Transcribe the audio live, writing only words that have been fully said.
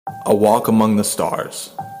A walk among the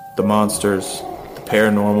stars, the monsters, the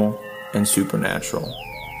paranormal, and supernatural.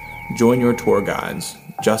 Join your tour guides,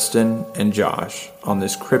 Justin and Josh, on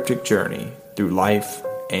this cryptic journey through life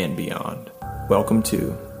and beyond. Welcome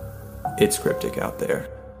to It's Cryptic Out There.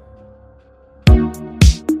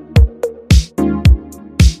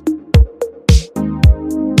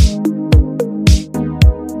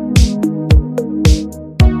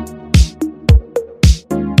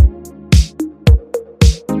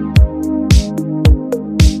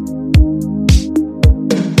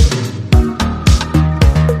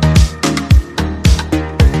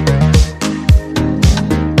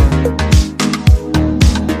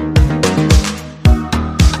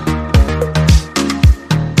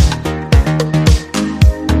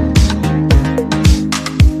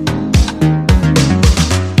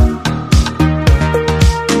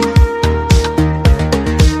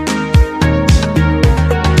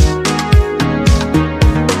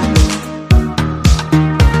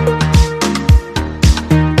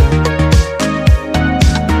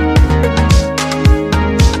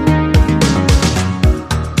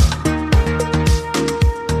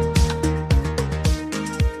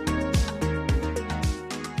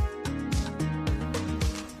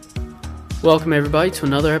 Welcome everybody to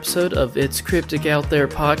another episode of It's Cryptic Out There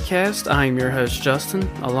podcast. I am your host Justin,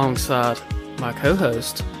 alongside my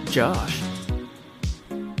co-host Josh.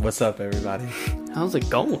 What's up, everybody? How's it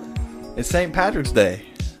going? It's St. Patrick's Day.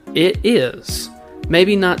 It is.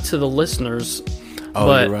 Maybe not to the listeners. Oh,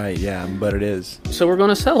 but, you're right. Yeah, but it is. So we're going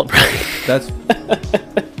to celebrate. That's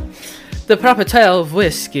the Propertel of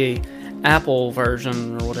Whiskey, Apple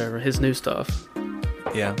version or whatever, his new stuff.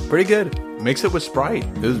 yeah, pretty good. Mix it with Sprite.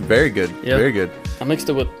 It was very good. Yep. Very good. I mixed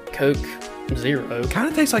it with Coke Zero. Kind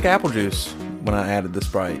of tastes like apple juice when I added the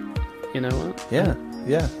Sprite. You know what?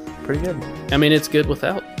 Yeah, pretty good. I mean, it's good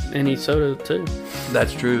without any soda too.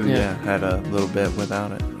 That's true. Yeah. Yeah, had a little bit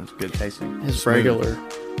without it. It was good tasting. His Smooth. regular,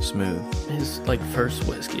 Smooth. his like first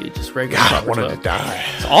whiskey, just regular. God, I Propertel. wanted to die.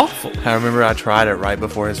 It's awful. I remember I tried it right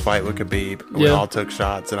before his fight with Khabib. We Yeah. all took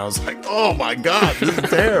shots, and I was like, oh my God, this is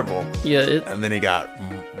terrible. Yeah, it And then he got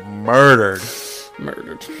murdered.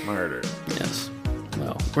 murdered. Yes.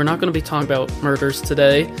 Well, we're not going to be talking about murders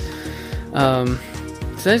today.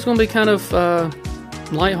 Today's going to be kind of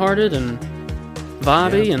lighthearted and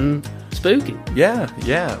vibey and spooky.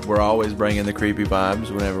 Yeah. We're always bringing the creepy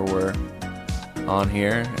vibes whenever we're on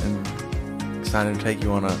here, and excited to take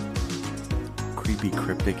you on a creepy,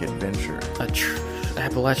 cryptic adventure.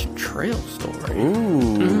 Appalachian Trail story.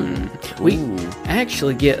 Ooh. We Ooh.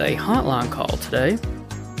 actually get a hotline call today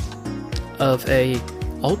of a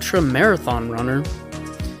ultra marathon runner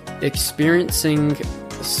experiencing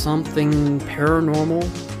something paranormal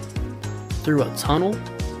through a tunnel.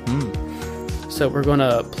 So we're going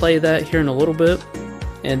to play that here in a little bit.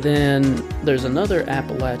 And then there's another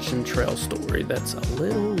Appalachian Trail story that's a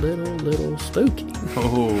little spooky.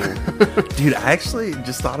 Oh. Dude, I actually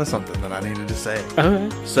just thought of something that I needed to say. Okay.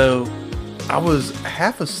 So, I was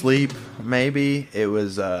half asleep, maybe. It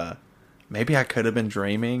was, maybe I could have been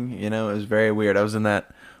dreaming. You know, it was very weird. I was in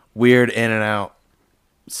that weird in and out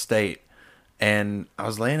state. And I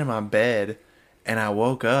was laying in my bed, and I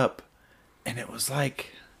woke up, and it was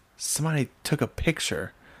like somebody took a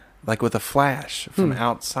picture, like with a flash from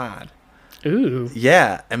outside. Ooh.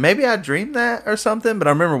 Yeah, and maybe I dreamed that or something, but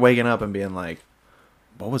I remember waking up and being like,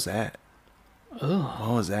 what was that? Oh.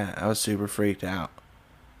 What was that? I was super freaked out.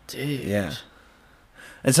 Dude. Yeah.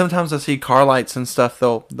 And sometimes I see car lights and stuff,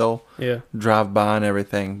 they'll Yeah. drive by and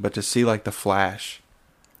everything, but to see like the flash,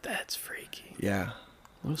 That's freaky. yeah.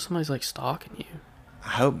 What if somebody's like stalking you? I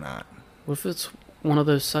hope not. What if it's one of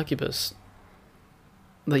those succubus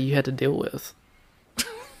that you had to deal with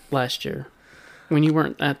last year when you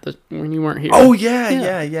weren't here? Oh yeah.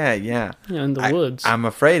 Yeah, in the woods. I'm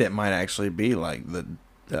afraid it might actually be like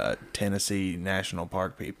the Tennessee National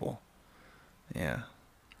Park people. Yeah.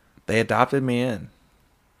 They adopted me in.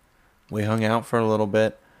 We hung out for a little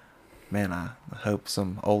bit. Man, I hope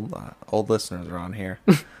some old listeners are on here.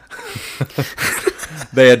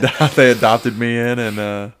 They adopted me in,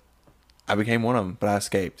 and I became one of them, but I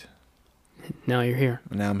escaped. Now you're here.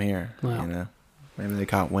 And now I'm here. Wow. You know, maybe they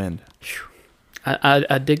caught wind.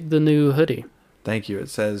 I dig the new hoodie. Thank you. It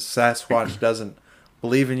says Sasquatch doesn't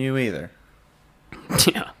believe in you either.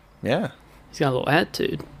 Yeah. Yeah, He's got a little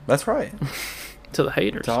attitude that's right. to the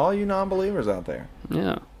haters. To all you non-believers out there.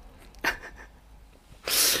 Yeah.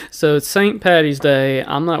 So it's St. Patty's Day.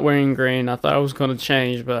 I'm not wearing green. I thought I was going to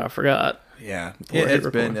change, but I forgot. Yeah, Before we it's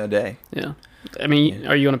hit been record. a day. Yeah. I mean,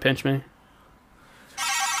 are you going to pinch me?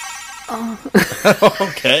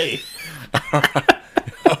 Okay.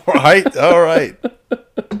 All right.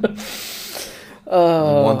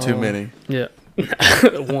 One too many. Yeah.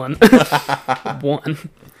 One. One.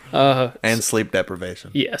 And sleep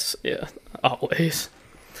deprivation. Yes, yeah, always.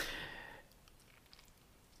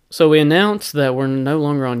 So we announced that we're no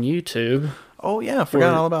longer on YouTube. Oh, yeah, I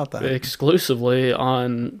forgot all about that. Exclusively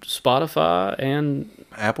on Spotify and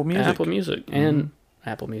Apple Music. And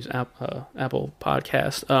Apple Music, Apple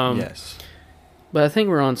Podcast. Yes. But I think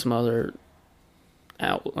we're on some other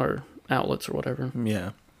outlets or whatever.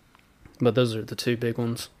 Yeah. But those are the two big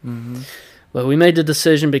ones. Mm-hmm. But we made the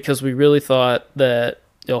decision because we really thought that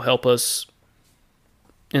it'll help us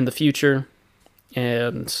in the future,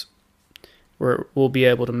 and we'll be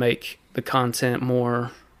able to make the content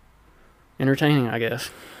more entertaining, I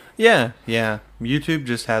guess. Yeah. YouTube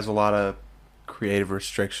just has a lot of creative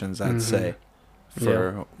restrictions, I'd say,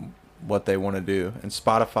 for what they want to do. And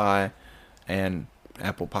Spotify and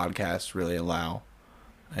Apple Podcasts really allow.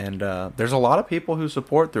 And there's a lot of people who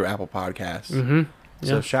support through Apple Podcasts. Mm-hmm.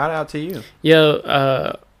 So shout out to you.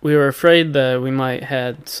 Yeah, we were afraid that we might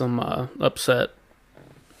had some upset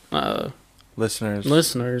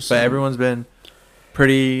listeners. But everyone's been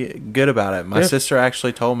pretty good about it. My sister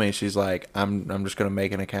actually told me, she's like, I'm just gonna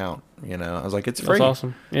make an account. You know, I was like, it's free. That's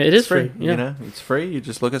awesome. Yeah, it is free. Yeah. You know, it's free. You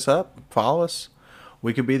just look us up, follow us.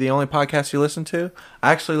 We could be the only podcast you listen to.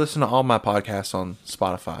 I actually listen to all my podcasts on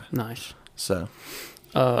Spotify. Nice. So,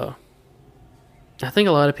 I think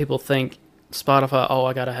a lot of people think Spotify,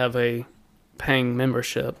 I gotta have a paying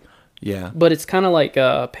membership. Yeah. But it's kind of like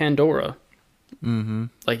Pandora. Mm-hmm.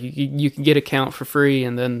 Like you can get an account for free,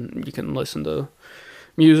 and then you can listen to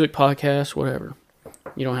music, podcasts, whatever.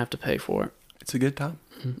 You don't have to pay for it. It's a good time.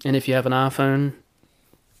 And if you have an iPhone,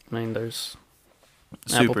 I mean, there's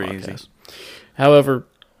super Apple easy. Podcasts. However,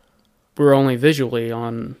 we're only visually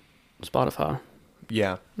on Spotify.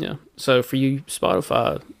 Yeah. Yeah. So for you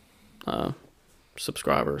Spotify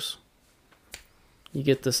subscribers, you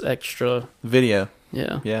get this extra video.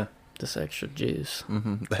 Yeah. Yeah. This extra juice.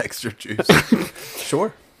 Mm-hmm. The extra juice.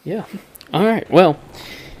 Sure. Yeah. All right. Well,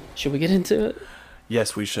 should we get into it?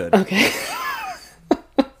 Yes, we should. Okay.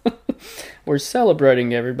 We're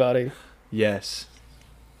celebrating, everybody. Yes.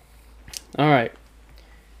 All right.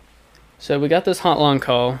 So we got this hotline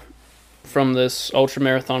call from this ultra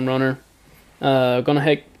marathon runner. Gonna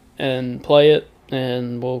head and play it,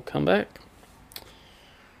 and we'll come back.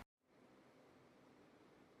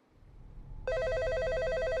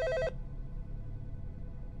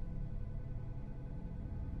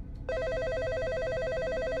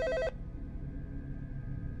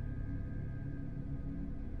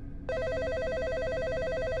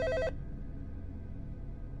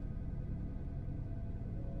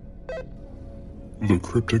 The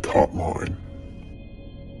Cryptic Hotline.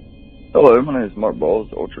 Hello, my name is Mark Balls,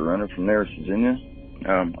 ultra runner from Neris, Virginia.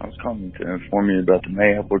 I was calling to inform you about the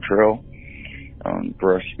Mayapple Trail on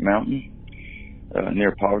Brush Mountain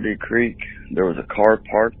near Poverty Creek. There was a car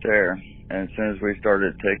parked there, and as soon as we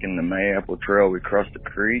started taking the Mayapple Trail, we crossed the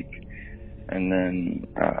creek, and then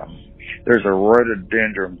there's a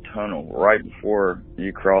rhododendron tunnel right before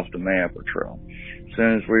you cross the Mayapple Trail. As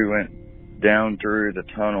soon as we went down through the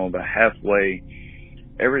tunnel, about halfway,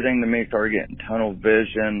 everything to me started getting tunnel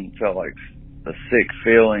vision, felt like a sick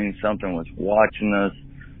feeling, something was watching us,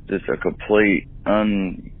 just a complete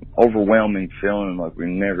overwhelming feeling like we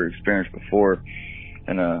never experienced before.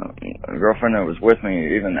 And a girlfriend that was with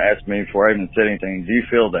me even asked me before I even said anything, do you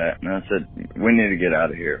feel that? And I said, we need to get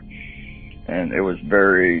out of here. And it was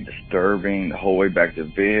very disturbing the whole way back to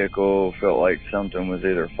the vehicle. Felt like something was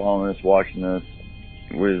either following us, watching us,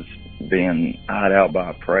 was being eyed out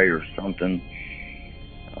by a prey or something.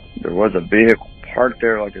 There was a vehicle parked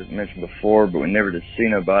there, like I mentioned before, but we never did see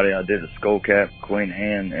nobody. I did a Skullcap, Queen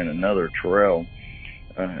Anne, and another trail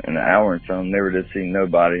in an hour and something. Never did see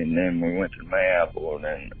nobody. And then we went to Mayapple, and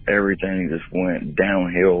then everything just went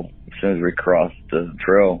downhill as soon as we crossed the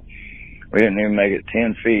trail. We didn't even make it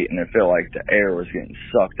 10 feet, and it felt like the air was getting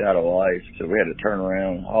sucked out of life. So we had to turn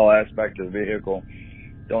around, haul ass back to the vehicle.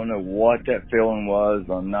 Don't know what that feeling was.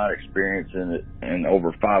 I'm not experiencing it in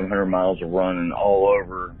over 500 miles of running all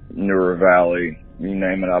over Newer Valley. You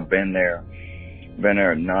name it, I've been there. Been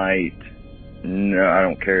there at night. No, I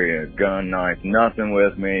don't carry a gun, knife, nothing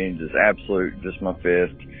with me. Just my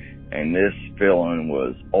fist. And this feeling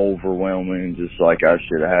was overwhelming, just like I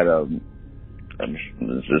should have had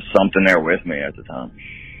there's just something there with me at the time.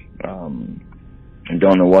 I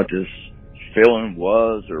don't know what this feeling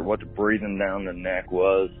was or what the breathing down the neck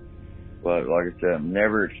was, but like I said, I've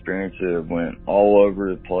never experienced it. I've went all over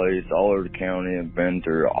the place, all over the county. I've been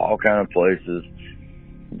through all kind of places,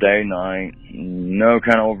 day, night, no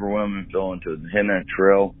kind of overwhelming feeling to hitting that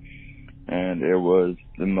trail. and it was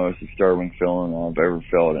the most disturbing feeling I've ever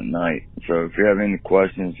felt at night. So if you have any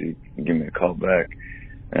questions, you can give me a call back.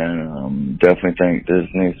 And definitely think this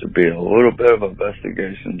needs to be a little bit of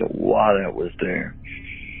investigation to why that was there.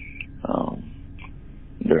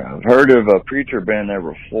 I've heard of a preacher being there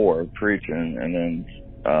before preaching, and then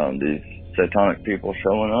these satanic people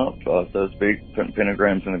showing up, so to speak, putting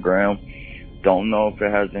pentagrams in the ground. Don't know if it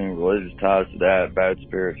has any religious ties to that, bad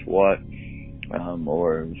spirits, what,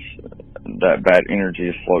 or if that bad energy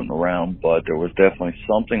is floating around, but there was definitely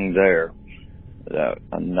something there that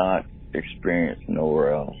I'm not experienced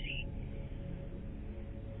nowhere else.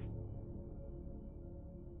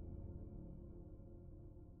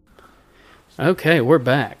 Okay, we're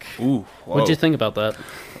back. Ooh, What'd you think about that?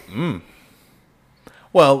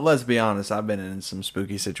 Well, let's be honest. I've been in some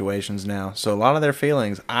spooky situations now, so a lot of their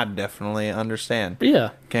feelings I definitely understand. Yeah,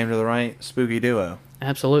 Came to the right spooky duo.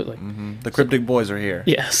 absolutely. The Cryptic Boys are here.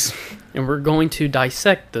 Yes, and we're going to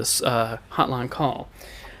dissect this hotline call.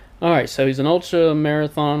 All right, so he's an ultra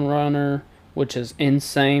marathon runner, which is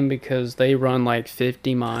insane because they run like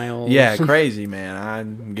 50 miles. Yeah, crazy, man. I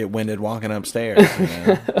get winded walking upstairs. You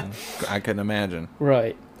know? I couldn't imagine.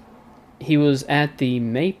 Right. He was at the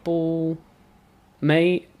May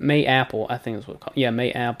Apple, I think is what it's called. Yeah,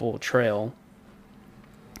 May Apple Trail.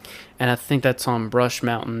 And I think that's on Brush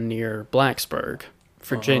Mountain near Blacksburg,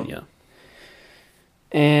 Virginia.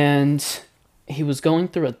 And he was going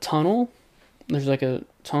through a tunnel. There's like a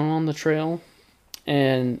tunnel on the trail.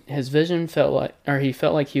 And his vision he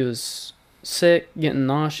felt like he was sick, getting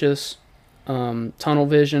nauseous, tunnel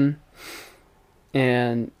vision.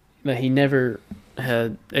 And that he never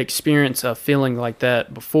had experienced a feeling like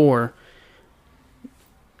that before,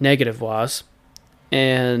 negative-wise.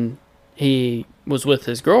 And he was with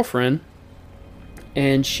his girlfriend,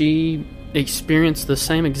 and she experienced the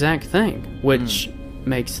same exact thing, which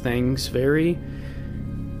makes things very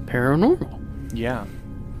paranormal. Yeah.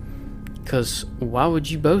 Because why would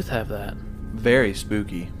you both have that? Very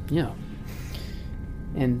spooky. Yeah.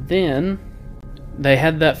 And then they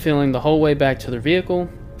had that feeling the whole way back to their vehicle.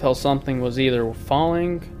 Felt something was either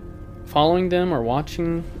following them or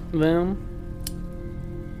watching them.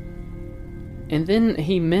 And then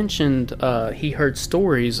he mentioned he heard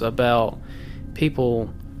stories about people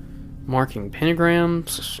marking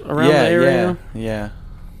pentagrams around the area. Yeah.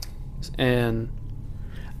 And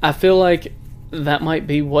I feel like that might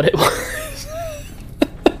be what it was.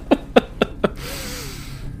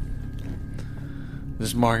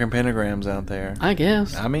 Just marking pentagrams out there. I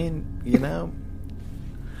guess. I mean, you know,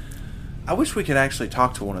 I wish we could actually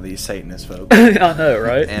talk to one of these Satanist folks. I know,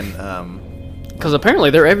 right? And, because apparently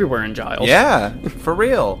they're everywhere in Giles. yeah, for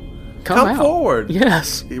real. Come out. forward.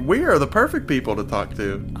 Yes. We are the perfect people to talk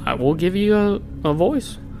to. I will give you a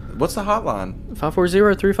voice. What's the hotline?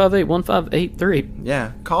 540-358-1583.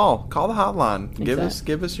 Yeah, call the hotline. Exactly.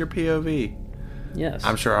 Give us your POV. Yes.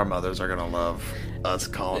 I'm sure our mothers are gonna love us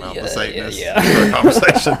calling out the Satanists yeah. for a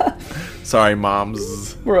conversation. Sorry,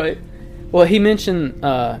 moms. Right. Well, he mentioned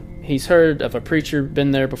he's heard of a preacher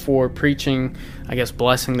been there before preaching, I guess,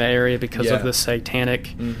 blessing the area because of the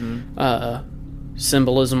satanic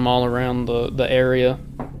symbolism all around the area.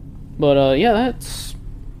 But yeah,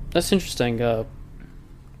 that's interesting.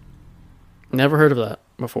 Never heard of that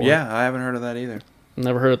before. Yeah, I haven't heard of that either.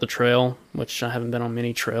 Never heard of the trail, which I haven't been on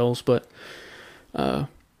many trails, but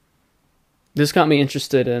this got me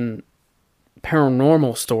interested in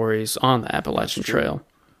paranormal stories on the Appalachian Trail.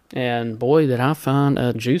 And boy, did I find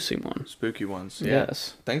a juicy one. Spooky ones. Yeah.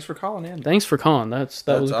 Yes. Thanks for calling in. Thanks for calling. That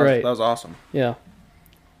was great. That was awesome. Yeah.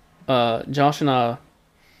 Josh and I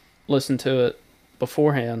listened to it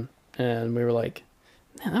beforehand, and we were like,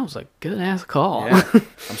 man, that was a good-ass call. Yeah.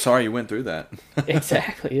 I'm sorry you went through that.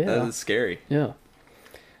 Exactly, yeah. That is scary. Yeah.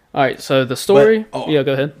 All right, so the story... yeah,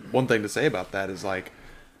 go ahead. One thing to say about that is, like,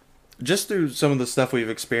 just through some of the stuff we've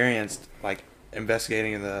experienced, like,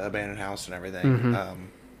 investigating in the abandoned house and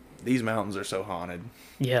everything, these mountains are so haunted.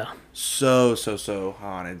 Yeah. So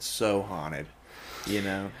haunted. So haunted. You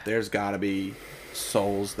know, there's got to be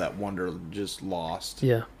souls that wander just lost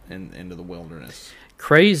into the wilderness.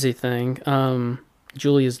 Crazy thing,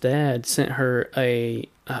 Julia's dad sent her a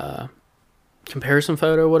comparison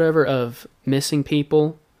photo or whatever of missing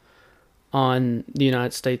people on the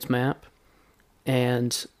United States map,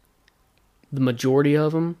 and the majority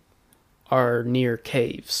of them are near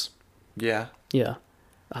caves. Yeah. Yeah.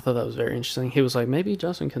 I thought that was very interesting. He was like, maybe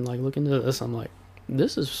Justin can like look into this. I'm like,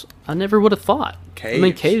 I never would have thought. Caves. I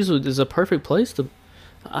mean, caves is a perfect place to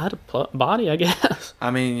hide a body, I guess.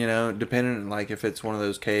 I mean, you know, depending, like, if it's one of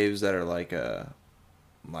those caves that are like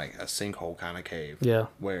like a sinkhole kind of cave. Yeah.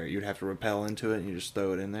 Where you'd have to rappel into it and you just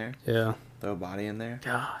throw it in there. Yeah. Throw a body in there.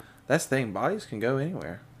 God. That's the thing. Bodies can go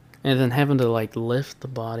anywhere. And then having to like lift the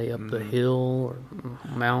body up the hill or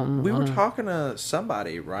mountain. We were talking to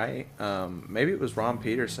somebody, right? Maybe it was Ron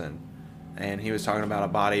Peterson, and he was talking about a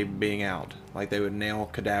body being out. Like they would nail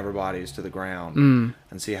cadaver bodies to the ground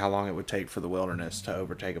and see how long it would take for the wilderness to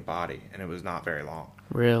overtake a body, and it was not very long.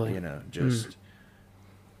 Really? You know, just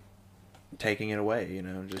taking it away. You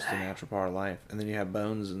know, just a natural part of life. And then you have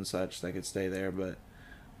bones and such that could stay there, but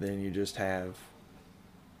then you just have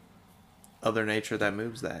other nature that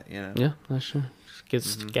moves that, you know? Yeah, that's true. Just gets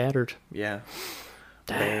scattered. Yeah.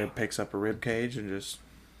 Bear picks up a rib cage and just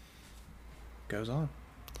goes on.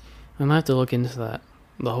 I might have to look into that.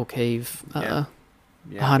 The whole cave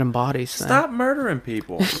hiding bodies thing. Stop murdering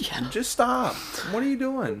people. Just stop. What are you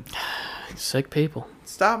doing? Sick people.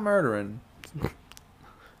 Stop murdering.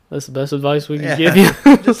 That's the best advice we can give you.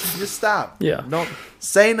 just stop. Yeah. Don't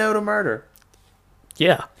say no to murder.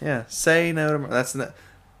 Yeah. Yeah. Say no to murder. That's the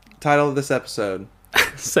title of this episode.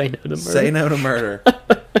 Say no to murder. Say no to murder.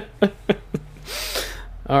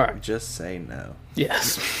 All right. Just say no.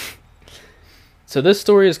 Yes. So this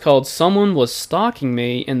story is called Someone Was Stalking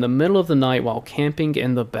Me in the Middle of the Night While Camping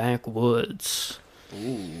in the Backwoods.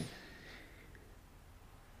 Ooh.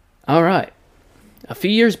 All right. A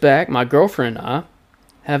few years back, my girlfriend and I,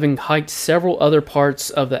 having hiked several other parts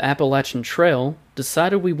of the Appalachian Trail,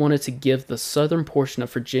 decided we wanted to give the southern portion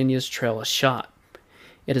of Virginia's trail a shot.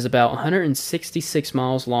 It is about 166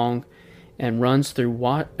 miles long and runs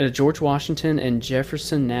through George Washington and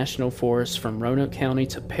Jefferson National Forest from Roanoke County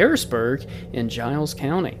to Pearisburg in Giles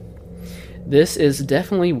County. This is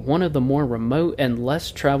definitely one of the more remote and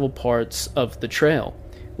less traveled parts of the trail,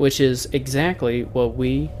 which is exactly what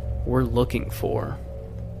we were looking for.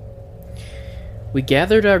 We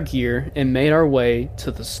gathered our gear and made our way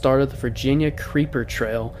to the start of the Virginia Creeper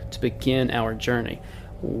Trail to begin our journey.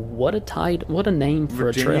 What a name for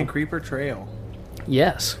a trail. Virginia Creeper Trail.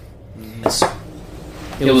 Yes.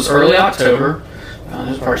 It was early October. It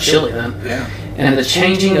was probably chilly then. Yeah. And the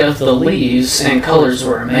changing of the leaves and colors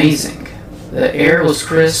were amazing. The air was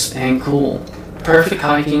crisp and cool. Perfect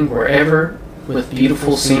hiking wherever with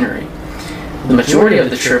beautiful scenery. The majority of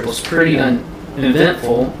the trip was pretty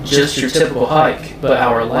uneventful, just your typical hike. But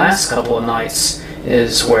our last couple of nights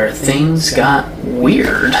is where things got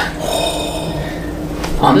weird.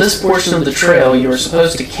 On this portion of the trail, you were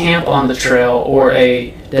supposed to camp on the trail or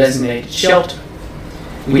a designated shelter.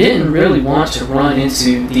 We didn't really want to run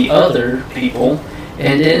into the other people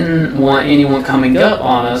and didn't want anyone coming up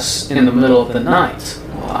on us in the middle of the night.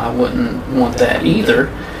 Well, I wouldn't want that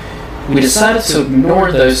either. We decided to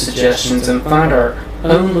ignore those suggestions and find our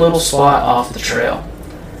own little spot off the trail.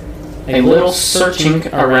 A little searching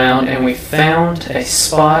around and we found a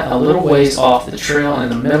spot a little ways off the trail in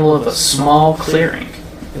the middle of a small clearing.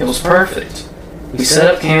 It was perfect. We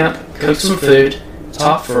set up camp, cooked some food,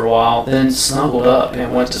 talked for a while, then snuggled up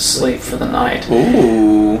and went to sleep for the night.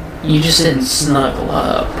 Ooh. You just didn't snuggle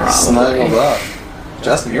up, probably. Snuggled up.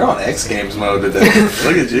 Justin, you're on X Games mode today.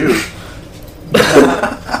 Look at you.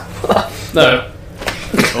 No.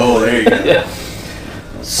 Oh, there you go. Yeah.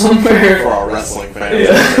 Somewhere. For our wrestling fans.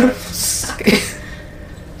 Yeah.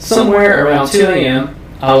 Somewhere around 2 a.m.,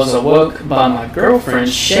 I was awoke by my girlfriend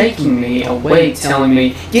shaking me awake, telling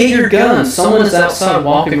me, "Get your gun, someone is outside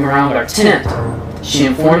walking around our tent." She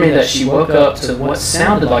informed me that she woke up to what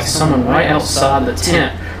sounded like someone right outside the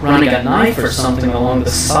tent, running a knife or something along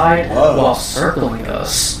the side while circling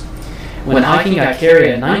us. When hiking, I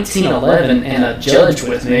carry a 1911 and a judge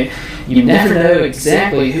with me. You never know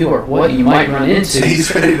exactly who or what you might run into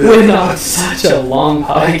when on such a long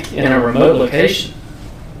hike in a remote location.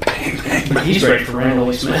 He's ready for Randall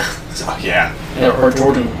Lee Smith. Oh, yeah. Or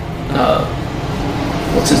Jordan,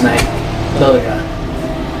 what's his name? The other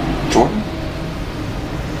guy. Jordan?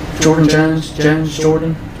 Jordan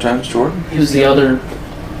Jordan? James Jordan? He was the other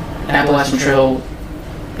Appalachian Trail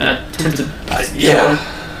attempted. Yeah.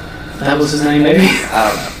 That was his name, maybe? I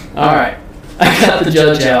don't know. Alright. I got the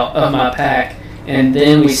judge out of my pack, and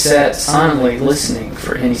then we sat silently listening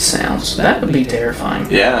for any sounds. That would be terrifying.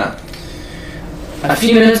 Yeah. A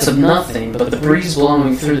few minutes of nothing but the breeze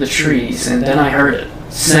blowing through the trees, and then I heard it.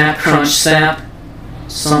 Snap, crunch, snap.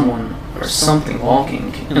 Someone or something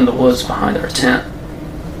walking in the woods behind our tent.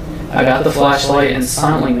 I got the flashlight and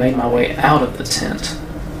silently made my way out of the tent.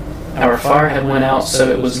 Our fire had went out,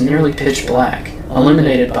 so it was nearly pitch black,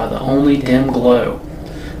 illuminated by the only dim glow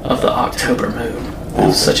of the October moon. That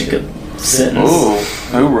was such a good sentence.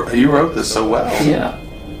 Ooh, you wrote this so well. Yeah.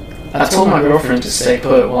 I told my girlfriend to stay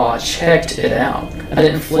put while I checked it out. I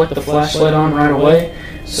didn't flick the flashlight on right away.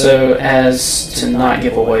 so as to not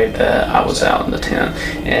give away that I was out in the tent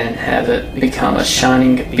and have it become a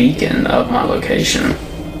shining beacon of my location.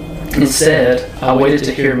 Instead, I waited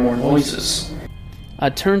to hear more noises. I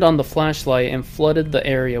turned on the flashlight and flooded the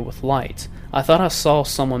area with light. I thought I saw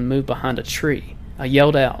someone move behind a tree. I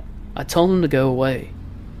yelled out. I told him to go away,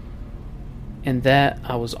 and that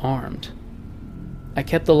I was armed. I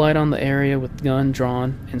kept the light on the area with the gun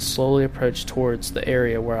drawn and slowly approached towards the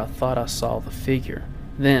area where I thought I saw the figure.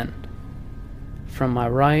 Then, from my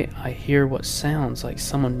right, I hear what sounds like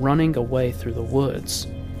someone running away through the woods.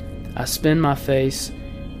 I spin my face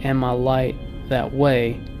and my light that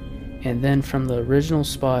way, and then from the original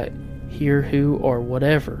spot, hear who or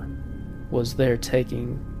whatever was there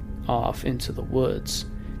taking off into the woods.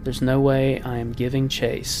 There's no way I am giving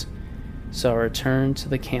chase, so I return to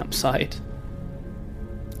the campsite.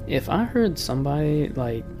 If I heard somebody,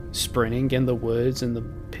 like, sprinting in the woods in the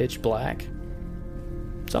pitch black,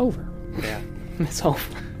 it's over. Yeah. It's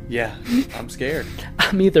over. Yeah, I'm scared.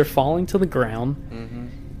 I'm either falling to the ground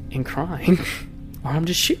and crying, or I'm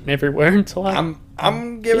just shooting everywhere until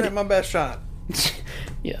I'm giving it my best shot.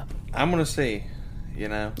 Yeah. I'm gonna see, you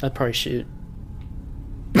know. I'd probably shoot.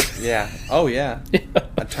 Yeah. Oh yeah.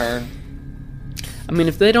 A turn. I mean,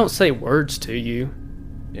 if they don't say words to you,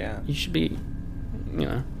 Yeah. you should be, you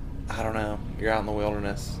know. I don't know. You're out in the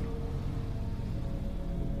wilderness.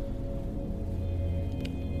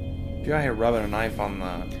 If you're out here rubbing a knife on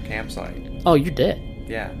the campsite. Oh, you're dead.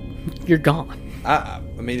 Yeah. You're gone. I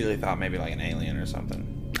immediately thought maybe like an alien or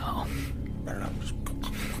something. Oh, I don't know.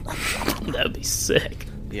 that would be sick.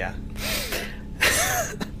 Yeah.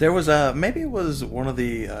 There was maybe it was one of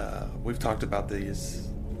the we've talked about these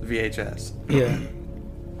VHS. Yeah.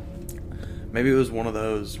 Maybe it was one of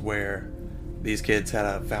those where these kids had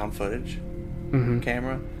a found footage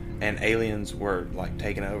camera, and aliens were like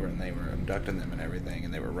taking over, and they were abducting them and everything,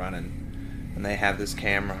 and they were running, and they have this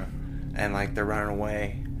camera, and like they're running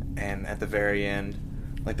away, and at the very end,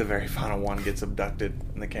 like the very final one gets abducted,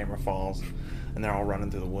 and the camera falls, and they're all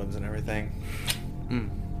running through the woods and everything.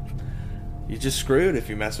 You just screwed if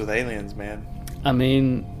you mess with aliens, man. I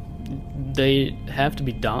mean, they have to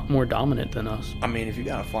be more dominant than us. I mean, if you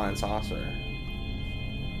got a flying saucer,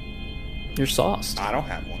 You're sauced. I don't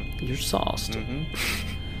have one. You're sauced.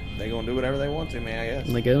 They gonna do whatever they want to me, I guess.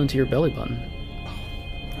 And they go into your belly button.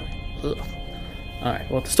 Ugh. Alright,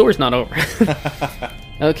 well, the story's not over.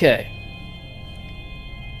 Okay.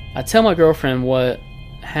 I tell my girlfriend what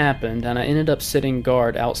happened, and I ended up sitting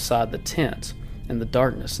guard outside the tent in the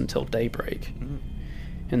darkness until daybreak.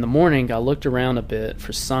 In the morning, I looked around a bit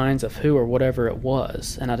for signs of who or whatever it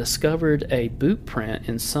was, and I discovered a boot print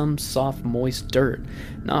in some soft, moist dirt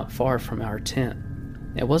not far from our tent.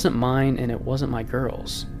 It wasn't mine, and it wasn't my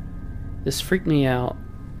girl's. This freaked me out,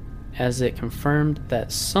 as it confirmed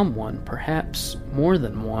that someone, perhaps more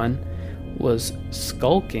than one, was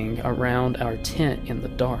skulking around our tent in the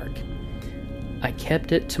dark. I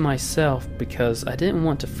kept it to myself because I didn't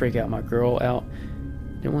want to freak out my girl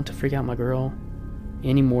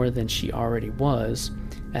any more than she already was.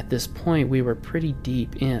 At this point, we were pretty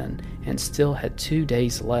deep in and still had 2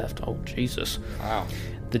 days left. Oh, Jesus. Wow.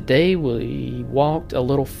 The day we walked a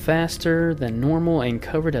little faster than normal and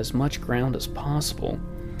covered as much ground as possible.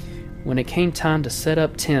 When it came time to set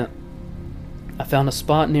up tent, I found a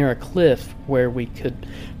spot near a cliff where we could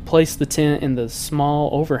place the tent in the small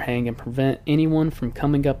overhang and prevent anyone from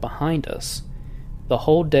coming up behind us. The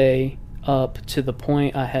whole day up to the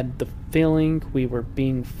point I had the feeling we were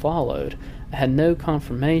being followed. I had no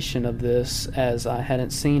confirmation of this as I hadn't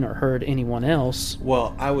seen or heard anyone else.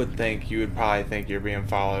 Well, I would think you would probably think you're being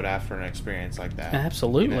followed after an experience like that.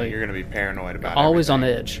 Absolutely. You know, you're going to be paranoid about Always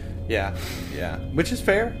everything. on edge. Yeah, yeah. Which is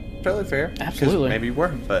fair. Totally fair. 'Cause Absolutely. maybe you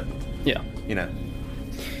weren't, but, Yeah. you know.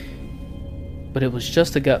 But it was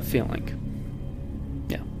just a gut feeling.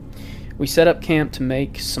 Yeah. We set up camp to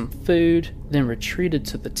make some food, then retreated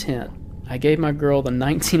to the tent. I gave my girl the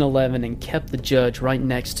 1911 and kept the judge right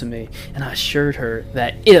next to me, and I assured her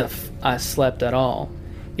that if I slept at all,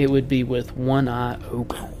 it would be with one eye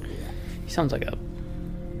open. He sounds like a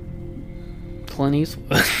Clint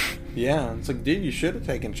Eastwood. Yeah, it's like, dude, you should have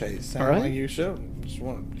taken Chase. Sounds Right? like you should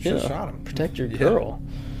have shot him. Protect your Yeah. girl.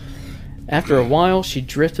 After a while, she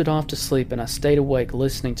drifted off to sleep, and I stayed awake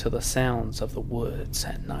listening to the sounds of the woods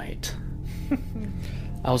at night.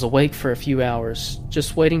 I was awake for a few hours,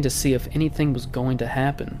 just waiting to see if anything was going to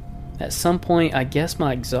happen. At some point, I guess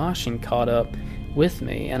my exhaustion caught up with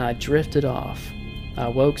me, and I drifted off. I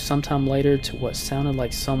woke sometime later to what sounded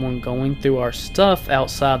like someone going through our stuff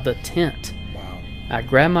outside the tent. Wow. I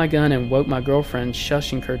grabbed my gun and woke my girlfriend,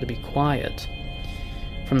 shushing her to be quiet.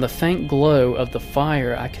 From the faint glow of the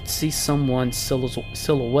fire, I could see someone's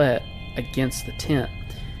silhouette against the tent.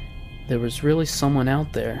 There was really someone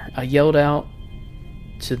out there. I yelled out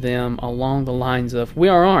to them along the lines of, "We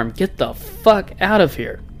are armed. Get the fuck out of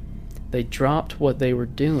here." They dropped what they were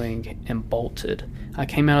doing and bolted. I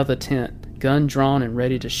came out of the tent, gun drawn and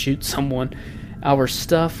ready to shoot someone. Our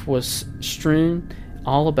stuff was strewn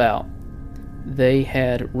all about. They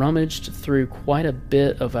had rummaged through quite a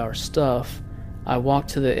bit of our stuff. I walked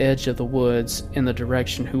to the edge of the woods in the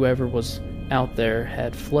direction whoever was out there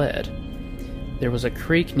had fled. There was a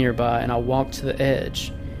creek nearby, and I walked to the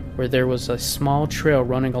edge, where there was a small trail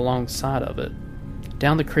running alongside of it.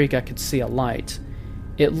 Down the creek I could see a light.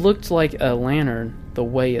 It looked like a lantern the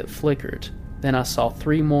way it flickered. Then I saw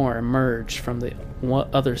 3 more emerge from the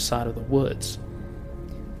other side of the woods.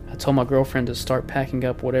 I told my girlfriend to start packing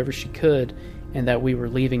up whatever she could and that we were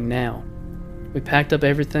leaving now. We packed up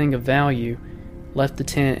everything of value, left the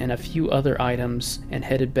tent and a few other items, and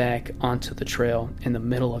headed back onto the trail in the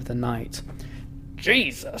middle of the night.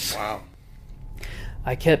 Jesus! Wow.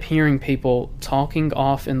 I kept hearing people talking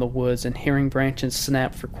off in the woods and hearing branches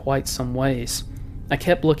snap for quite some ways. I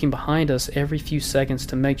kept looking behind us every few seconds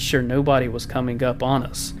to make sure nobody was coming up on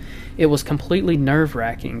us. It was completely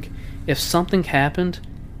nerve-wracking. If something happened,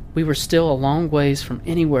 we were still a long ways from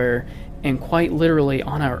anywhere and quite literally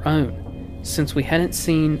on our own, since we hadn't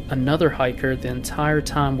seen another hiker the entire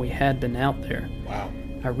time we had been out there. Wow.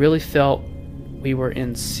 I really felt we were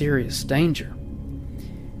in serious danger.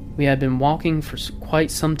 We had been walking for quite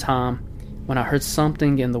some time when I heard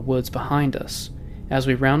something in the woods behind us. As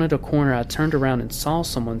we rounded a corner, I turned around and saw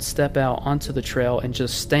someone step out onto the trail and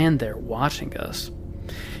just stand there watching us.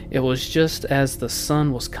 It was just as the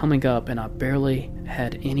sun was coming up and I barely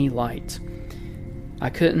had any light. I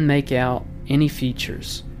couldn't make out any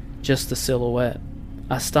features, just the silhouette.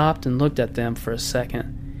 I stopped and looked at them for a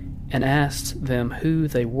second and asked them who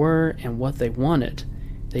they were and what they wanted.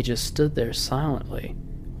 They just stood there silently,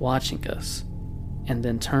 watching us, and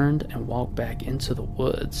then turned and walked back into the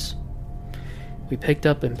woods. We picked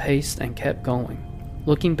up and paced and kept going.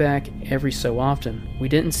 Looking back every so often, we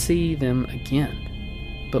didn't see them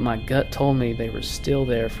again, but my gut told me they were still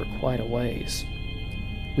there for quite a ways.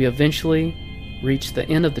 We eventually reached the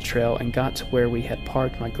end of the trail and got to where we had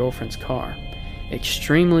parked my girlfriend's car.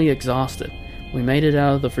 Extremely exhausted, we made it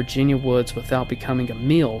out of the Virginia woods without becoming a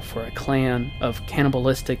meal for a clan of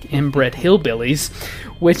cannibalistic inbred hillbillies,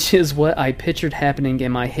 which is what I pictured happening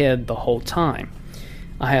in my head the whole time.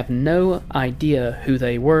 I have no idea who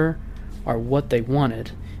they were or what they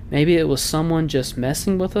wanted. Maybe it was someone just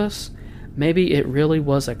messing with us. Maybe it really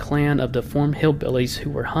was a clan of deformed hillbillies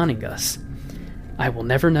who were hunting us. I will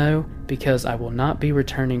never know because I will not be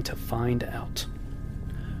returning to find out.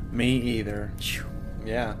 Me either.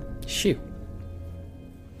 Yeah. Shoo.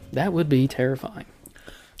 That would be terrifying.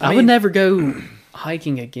 I I would mean- never go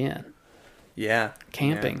hiking again. Yeah.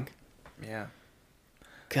 Camping. Yeah.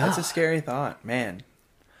 God. That's a scary thought, man.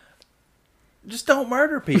 Just don't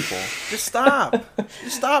murder people. Just stop.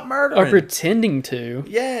 Just stop murdering. Or pretending to.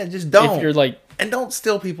 Yeah, just don't. If you're like, And don't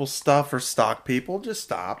steal people's stuff or stalk people. Just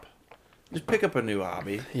stop. Just pick up a new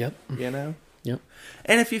hobby. yep, You know. yep,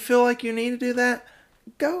 And if you feel like you need to do that,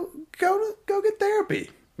 go get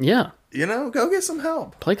therapy. yeah. You know, go get some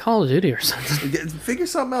help. Play Call of Duty or something. Figure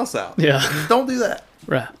something else out. Yeah. Just don't do that.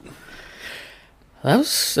 Right. That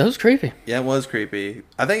was creepy. Yeah, it was creepy.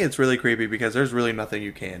 I think it's really creepy because there's really nothing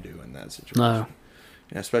you can do in that situation. No.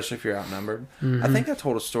 You know, especially if you're outnumbered. Mm-hmm. I think I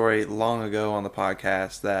told a story long ago on the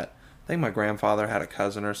podcast that I think my grandfather had a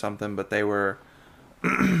cousin or something, but they were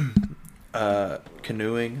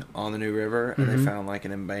canoeing on the New River, and they found like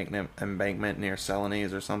an embankment near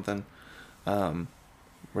Celanese or something,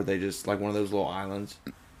 where they just, like one of those little islands,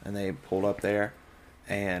 and they pulled up there,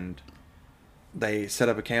 and they set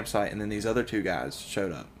up a campsite, and then these other 2 guys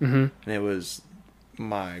showed up. Mm-hmm. And it was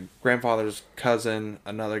my grandfather's cousin,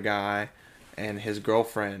 another guy, and his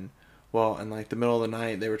girlfriend. Well, in like the middle of the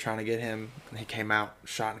night, they were trying to get him, and he came out,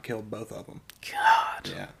 shot and killed both of them. God.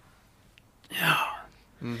 Yeah. Yeah.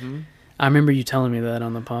 Mm-hmm. I remember you telling me that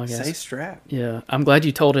on the podcast. Stay strapped. Yeah. I'm glad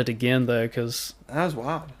you told it again, though, because... That was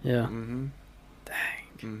wild. Yeah. Mm-hmm. Dang.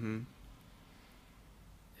 Mm-hmm.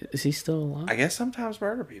 Is he still alive? I guess sometimes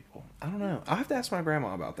murder people. I don't know. I'll have to ask my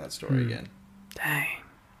grandma about that story again. Dang.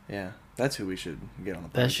 Yeah. That's who we should get on the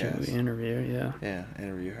podcast. That should be interview, yeah. Yeah,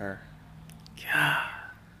 interview her. God.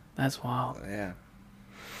 That's wild. Yeah.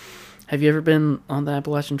 Have you ever been on the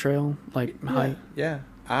Appalachian Trail? Like, hike? Yeah.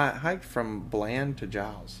 I hiked from Bland to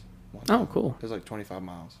Giles. one Oh, time. cool. It was like 25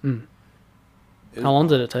 miles. Mm. It was How long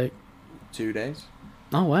did it take? 2 days.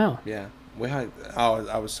 Oh, wow. Yeah. We hiked.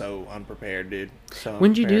 I was so unprepared, dude. So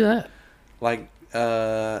When did you do unprepared. that? Like,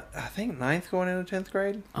 I think 9th going into 10th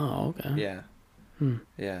grade. Oh, okay. Yeah.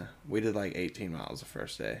 Yeah. We did like 18 miles the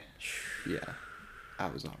first day. Yeah. I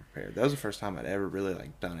was not prepared. That was the first time I'd ever really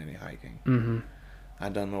like done any hiking. Mm-hmm.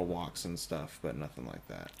 I'd done little walks and stuff, but nothing like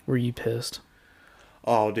that. Were you pissed?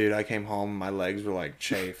 Oh, dude, I came home. My legs were like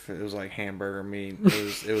chafe. It was like hamburger meat.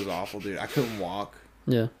 It was awful, dude. I couldn't walk.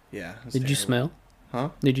 Yeah. Yeah. It was Did you terrible. smell? Huh?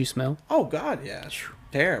 Did you smell? Oh God, yeah.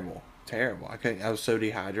 Terrible. I was so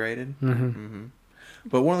dehydrated. Mm-hmm.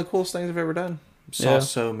 But one of the coolest things I've ever done. Saw Yeah.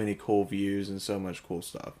 so many cool views and so much cool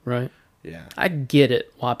stuff. Right. Yeah. I get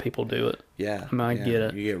it why people do it. Yeah. I mean, I get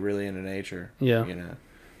it. You get really into nature. Yeah. You know.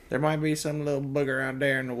 There might be some little booger out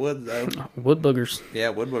there in the woods, though. Wood boogers. Yeah,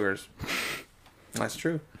 wood boogers. That's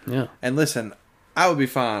true. Yeah. And listen, I would be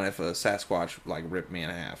fine if a Sasquatch like ripped me in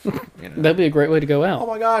half. You know. That'd be a great way to go Oh out.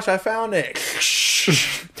 my gosh, I found it.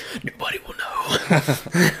 Nobody will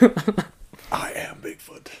know. I am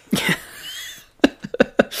Bigfoot.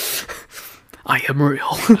 I am real.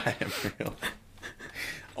 I am real.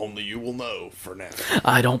 Only you will know for now.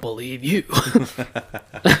 I don't believe you.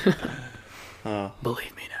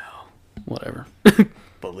 Believe me now. Whatever.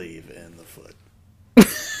 Believe in the foot.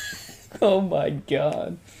 Oh my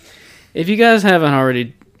god. If you guys haven't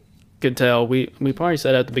already could tell, we probably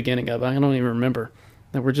said at the beginning of it, I don't even remember,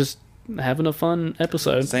 that we're just having a fun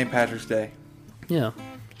episode. St. Patrick's Day. Yeah.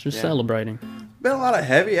 Just Yeah. celebrating. Been a lot of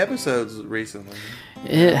heavy episodes recently.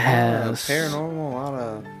 It A lot of has. paranormal, a lot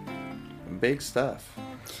of big stuff.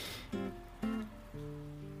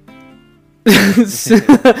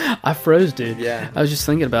 I froze, dude. Yeah. I was just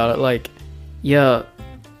thinking about it. Like, yeah,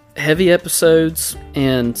 heavy episodes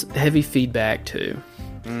and heavy feedback too.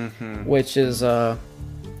 Mm-hmm. Which is,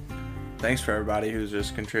 Thanks for everybody who's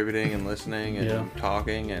just contributing and listening and Yeah.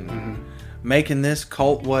 talking and making this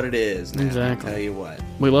cult what it is now. Exactly. I'll tell you what.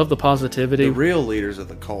 we love the positivity. The real leaders of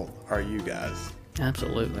the cult are you guys.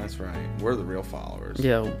 Absolutely. That's right. We're the real followers.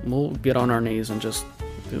 Yeah, we'll get on our knees and just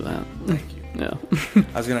do that. Thank you. Yeah.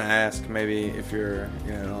 I was going to ask maybe if you're,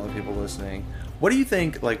 all the people listening, what do you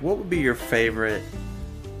think, like, what would be your favorite,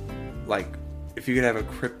 like, if you could have a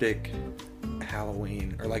cryptic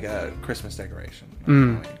Halloween or like a Christmas decoration?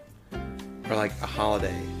 Halloween, or like a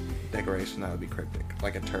holiday decoration that would be cryptic,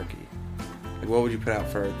 like a turkey. Like, what would you put out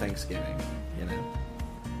for Thanksgiving,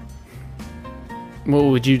 What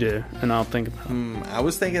would you do? And I'll think about it. I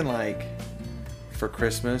was thinking, like, for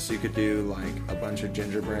Christmas, you could do, like, a bunch of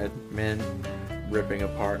gingerbread men ripping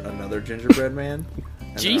apart another gingerbread man.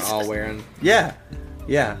 And Jesus. they're all wearing... Yeah.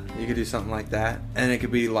 Yeah. You could do something like that. And it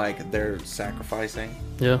could be, like, they're sacrificing,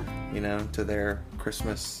 Yeah. to their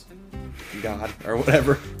Christmas god or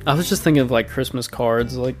whatever. I was just thinking of like Christmas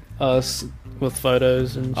cards, like us with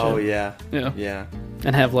photos and shit. Oh, yeah. Yeah. Yeah.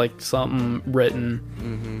 And have like something written.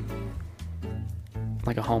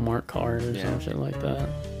 Like a Hallmark card or Yeah. some shit like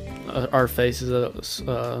that. Our faces as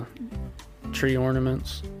tree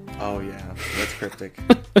ornaments. Oh, yeah. That's cryptic.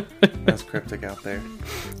 That's cryptic out there.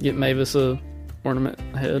 Get Mavis a ornament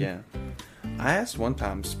head. Yeah. I asked one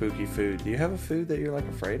time spooky food. Do you have a food that you're like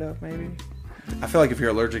afraid of, maybe? I feel like if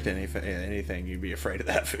you're allergic to anything, you'd be afraid of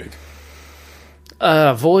that food.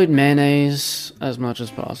 Avoid mayonnaise as much as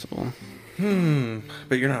possible.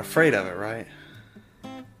 But you're not afraid of it, right?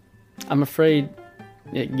 I'm afraid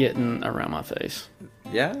it getting around my face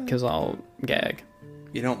Yeah? because I'll gag.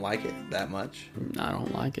 You don't like it that much? I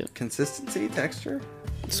don't like it. Consistency, texture?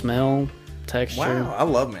 Smell, texture. Wow, I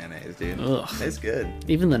love mayonnaise, dude. Ugh. It's good.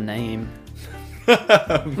 Even the name.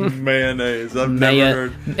 Mayonnaise. I've never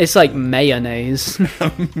heard. It's like mayonnaise.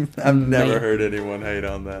 I've never heard anyone hate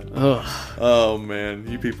on that. Ugh. Oh man,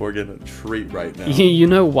 you people are getting a treat right now. You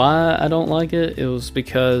know why I don't like it? It was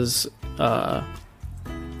because I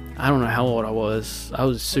don't know how old I was. I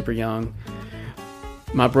was super young.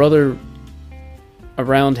 My brother,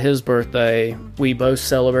 around his birthday, we both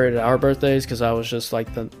celebrated our birthdays because I was just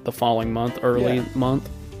like the following month, early month.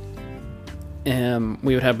 And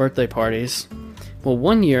we would have birthday parties. Well,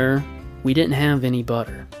 one year, we didn't have any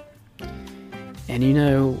butter. And you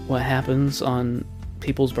know what happens on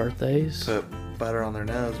people's birthdays? Put butter on their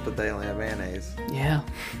nose, but they only have mayonnaise. Yeah,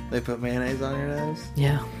 They put mayonnaise on your nose?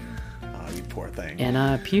 yeah. Oh, you poor thing. And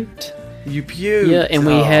I puked. You puked. Yeah, and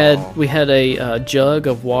we Oh. had a jug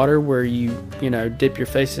of water where you dip your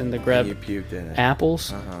face in to grab You puked in it.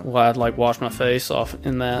 apples. Uh-huh. Well, I'd like wash my face off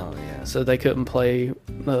in that, Oh, yeah. so they couldn't play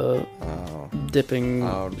the Oh, dipping.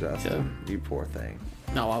 oh, Justin, you poor thing.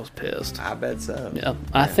 No, I was pissed. I bet so. Yeah,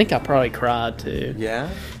 I think I probably cried too. Yeah?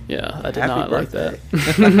 Yeah, I did Happy not birthday.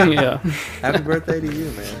 like that. Yeah, Happy birthday to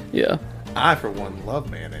you, man. yeah. I, for one,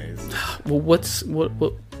 love mayonnaise. Well, what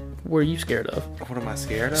what are you scared of? What am I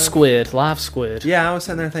scared of? Squid, live squid. Yeah, I was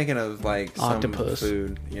sitting there thinking of like Octopus. some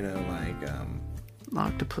food, you know, like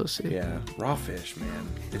Octopus. yeah, raw fish, man.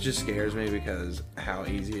 It just scares me because how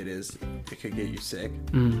easy it is. It could get you sick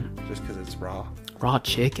just because it's raw. Raw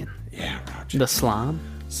chicken. Yeah, raw chicken. The slime.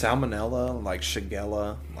 Salmonella, like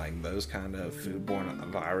Shigella, like those kind of foodborne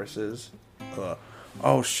viruses.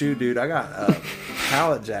 Oh shoot, dude! I got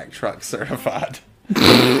pallet jack truck certified.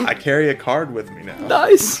 I carry a card with me now.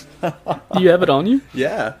 Nice. Do you have it on you?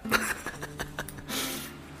 Yeah.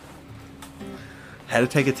 Had to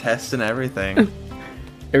take a test and everything.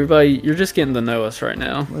 Everybody, you're just getting to know us right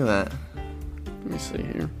now. Look at that. Let me see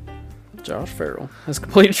here. Josh Farrell has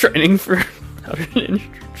completed training for how to ninja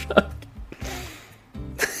truck.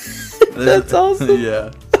 That's awesome.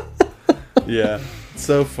 Yeah. Yeah. It's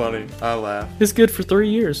so funny. I laugh. It's good for 3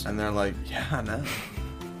 years. And they're like, yeah, I know.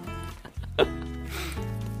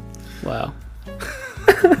 Wow.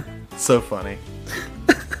 So funny.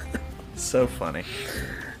 So funny.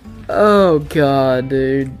 Oh, God,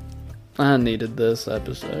 dude. I needed this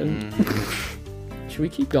episode. Should we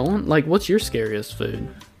keep going? Like, what's your scariest food?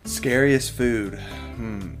 Scariest food.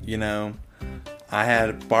 You know, I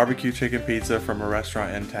had barbecue chicken pizza from a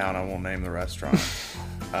restaurant in town. I won't name the restaurant.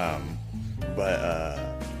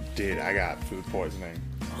 Dude, I got food poisoning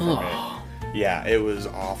from it. Yeah, it was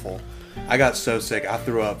awful. I got so sick. I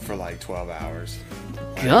threw up for like 12 hours.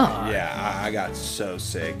 God. Yeah, I got so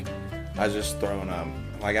sick. I was just throwing up.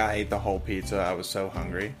 Like, I ate the whole pizza. I was so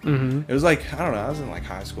hungry. Mm-hmm. It was like, I don't know, I was in like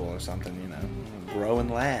high school or something, you know. Growing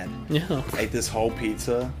lad. Yeah. Ate this whole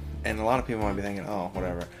pizza. And a lot of people might be thinking, oh,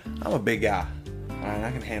 whatever. I'm a big guy. All right,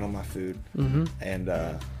 I can handle my food. Mm-hmm. And,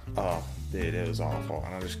 oh, dude, it was awful.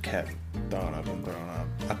 And I just kept throwing up and throwing up.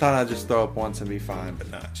 I thought I'd just throw up once and be fine,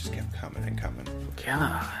 but no, it just kept coming and coming.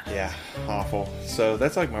 God. Yeah, awful. So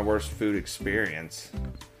that's like my worst food experience.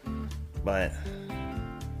 But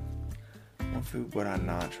what food would I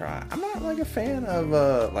not try? I'm not like a fan of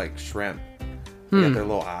like shrimp. They got their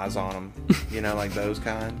little eyes on them. You know, like those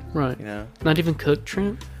kind. Right. You know? Not even cooked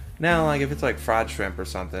shrimp? Now, like if it's like fried shrimp or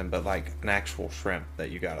something, but like an actual shrimp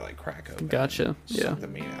that you gotta like crack open. Gotcha. Yeah. Suck the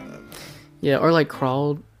meat out of. Yeah, or like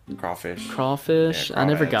crawfish. Crawfish. Yeah, I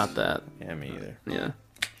never got that. Yeah, me either. Yeah.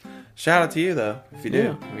 Shout out to you though, if you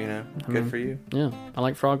do. Yeah. You know, good for you. Yeah, I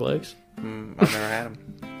like frog legs. I've never had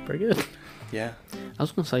them. Pretty good. Yeah. I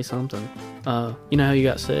was gonna say something. You know how you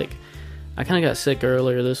got sick? I kind of got sick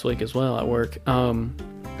earlier this week as well at work. Got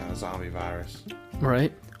a zombie virus.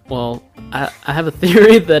 Right. Well, I have a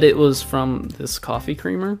theory that it was from this coffee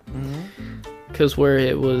creamer. Because where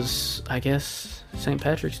it was, I guess, St.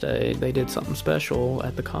 Patrick's Day, they did something special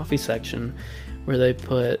at the coffee section where they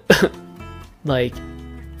put like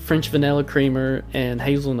French vanilla creamer and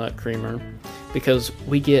hazelnut creamer, because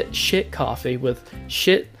we get shit coffee with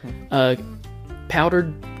shit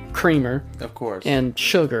powdered creamer, Of course. and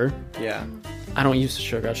sugar. Yeah. I don't use the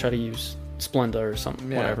sugar. I try to use Splenda or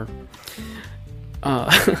something, Yeah. whatever.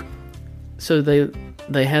 So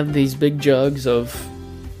they have these big jugs of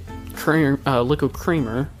liquid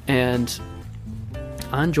creamer, and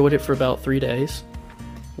I enjoyed it for about 3 days.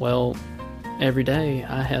 Well, every day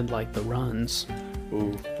I had like the runs.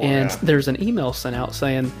 Ooh. And Yeah. there's an email sent out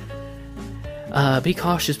saying, be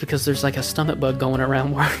cautious because there's like a stomach bug going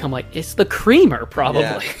around work. I'm like, it's the creamer, probably.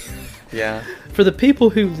 Yeah. Yeah. For the people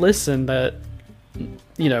who listen that,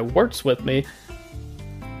 you know, works with me,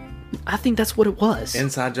 I think that's what it was.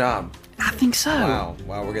 Inside job. I think so. Wow.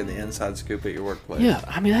 We're getting the inside scoop at your workplace. Yeah,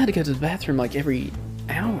 I mean, I had to go to the bathroom like every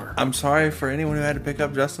hour. I'm sorry for anyone who had to pick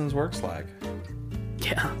up Justin's work slack.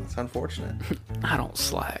 Yeah, It's unfortunate. I don't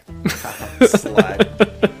slack. Slack.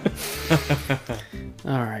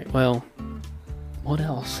 All right, well, what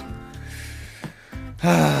else?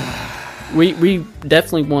 we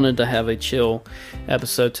definitely wanted to have a chill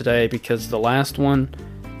episode today because the last one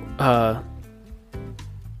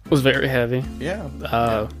was very heavy. Yeah.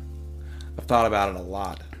 I've thought about it a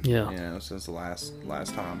lot. Yeah. You know, since the last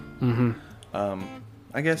time. Mm-hmm.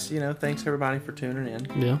 I guess, you know, thanks everybody for tuning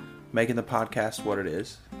in. Yeah. Making the podcast what it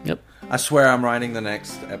is. Yep. I swear I'm writing the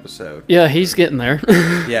next episode. Yeah, he's getting there.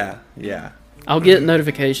 Yeah. I'll get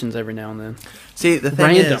notifications every now and then. See, the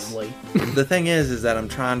thing Randomly. is that I'm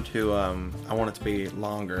trying to, I want it to be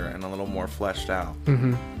longer and a little more fleshed out.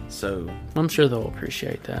 Mm-hmm. So I'm sure they'll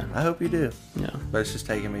appreciate that. I hope you do. Yeah. But it's just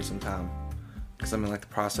taking me some time. Because I'm in like the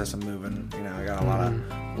process of moving. You know, I got a lot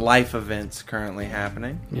of life events currently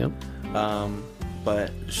happening. Yep.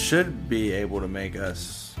 But should be able to make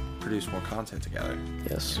us produce more content together.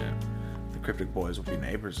 Yes. You know, the Cryptic Boys will be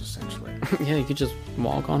neighbors essentially. Yeah, you could just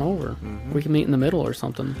walk on over. We can meet in the middle or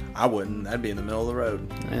something. I wouldn't. That'd be in the middle of the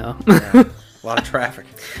road. Yeah. Yeah. A lot of traffic.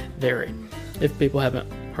 Very. If people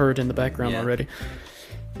haven't heard in the background Yeah. already.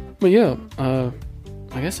 But yeah,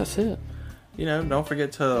 I guess that's it. Don't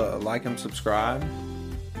forget to like and subscribe.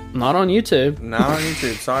 Not on YouTube. Not on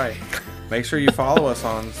YouTube, sorry. Make sure you follow us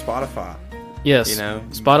on Spotify. Yes.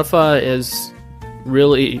 Spotify is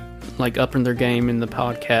really like upping their game in the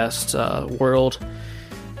podcast world.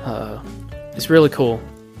 It's really cool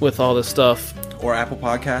with all this stuff. Or Apple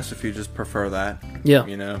Podcasts if you just prefer that. Yeah.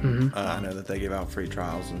 I know that they give out free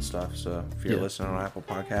trials and stuff. So if you're listening on Apple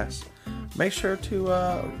Podcasts, make sure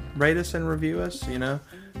to rate us and review us.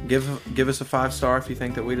 Give us a 5-star if you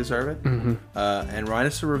think that we deserve it. And write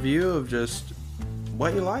us a review of just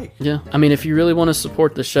what you like. Yeah. I mean, if you really want to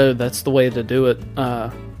support the show, that's the way to do it.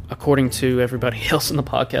 According to everybody else in the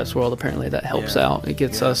podcast world, apparently that helps out. It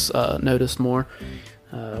gets us noticed more.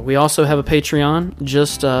 We also have a Patreon.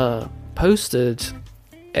 Just posted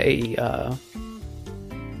a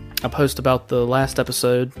post about the last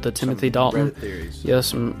episode, the Timothy Dalton. Reddit theories. Yeah,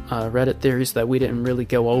 some Reddit theories that we didn't really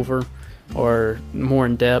go over or more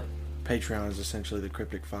in depth. Patreon is essentially the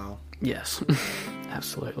cryptic file. Yes,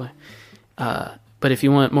 absolutely. But if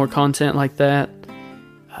you want more content like that,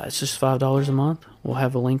 it's just $5 a month. We'll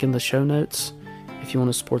have a link in the show notes if you want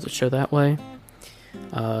to support the show that way.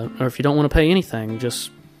 Or if you don't want to pay anything,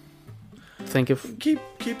 just think of Keep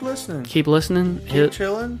listening. keep listening, hit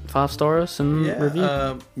Chilling. 5-star us and review.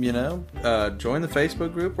 Join the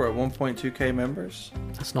Facebook group. We're at 1.2K members.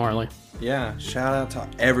 That's gnarly. Yeah, shout out to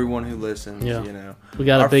everyone who listens. Yeah. We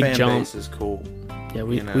got a Our big fan jump. base is cool. Yeah,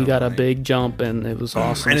 we got a big jump, and it was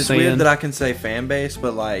awesome. And it's seeing. weird that I can say fan base,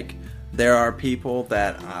 but like there are people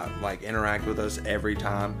that like interact with us every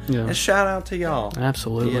time. Yeah. And shout out to y'all.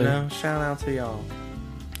 Absolutely. Shout out to y'all.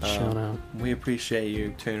 Shout out. We appreciate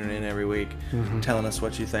you tuning in every week, telling us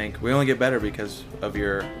what you think. We only get better because of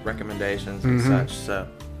your recommendations and such. So,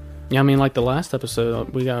 Yeah, I mean, like the last episode,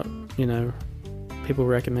 we got, people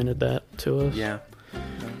recommended that to us. yeah.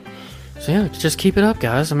 So yeah, just keep it up,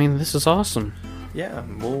 guys. I mean, this is awesome. Yeah,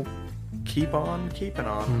 we'll keep on keeping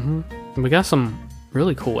on. We got some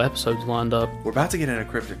really cool episodes lined up. We're about to get in a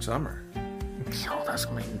cryptic summer. Oh, that's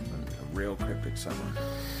gonna be A real cryptic summer.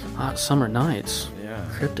 hot summer nights. Yeah.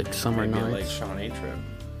 Cryptic summer Maybe a Lake nights. Shawnee trip.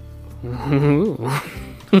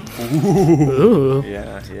 Ooh.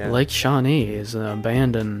 Yeah. Lake Shawnee is an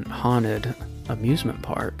abandoned, haunted amusement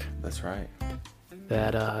park That's right.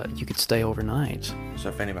 that you could stay overnight. So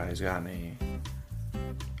if anybody's got any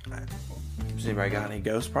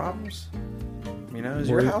ghost problems? Is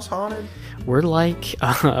your house haunted? We're like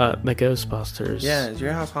the Ghostbusters. Yeah, is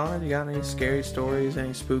your house haunted? You got any scary stories,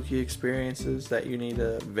 any spooky experiences that you need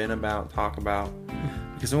to vent about, talk about?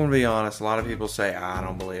 Because I'm going to be honest, a lot of people say, I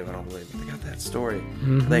don't believe it. They got that story.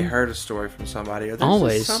 They heard a story from somebody, or there's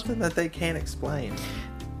Always. just something that they can't explain.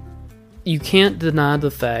 You can't deny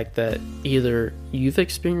the fact that either you've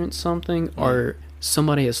experienced something or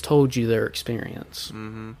somebody has told you their experience.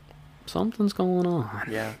 Something's going on.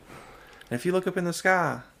 Yeah. And if you look up in the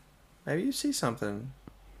sky, maybe you see something.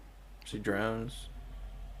 See drones,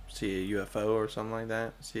 see a UFO or something like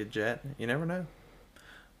that, see a jet. You never know.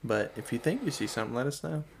 But if you think you see something, let us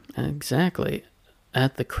know. Exactly.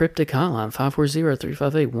 At the Cryptic Hotline,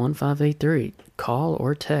 540-358-1583. Call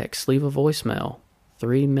or text. Leave a voicemail.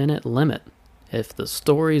 3-minute limit. If the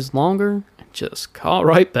story's longer, just call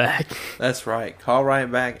right back. That's right. Call right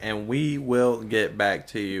back, and we will get back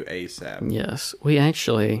to you ASAP. Yes, we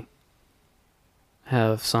actually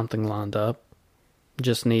have something lined up.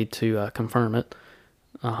 Just need to confirm it.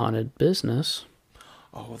 A haunted business.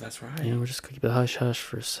 Oh, that's right. Yeah, we're just going to keep it hush-hush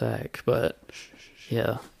for a sec. But,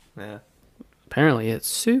 yeah. Yeah, Apparently it's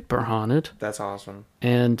super haunted. that's awesome.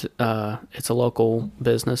 And it's a local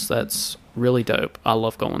business that's really dope. I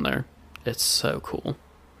love going there. It's so cool.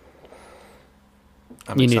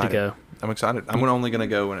 I'm You excited. need to go. I'm excited. I'm only going to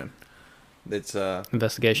go when it's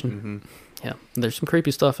Investigation. Yeah. There's some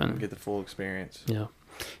creepy stuff in it. get the full experience. Yeah.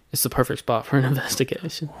 It's the perfect spot for an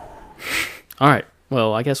investigation. All right.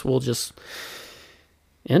 Well, I guess we'll just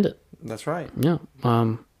end it. That's right. Yeah.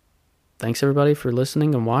 Thanks everybody for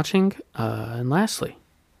listening and watching. And lastly,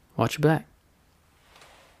 watch your back.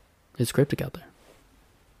 It's cryptic out there.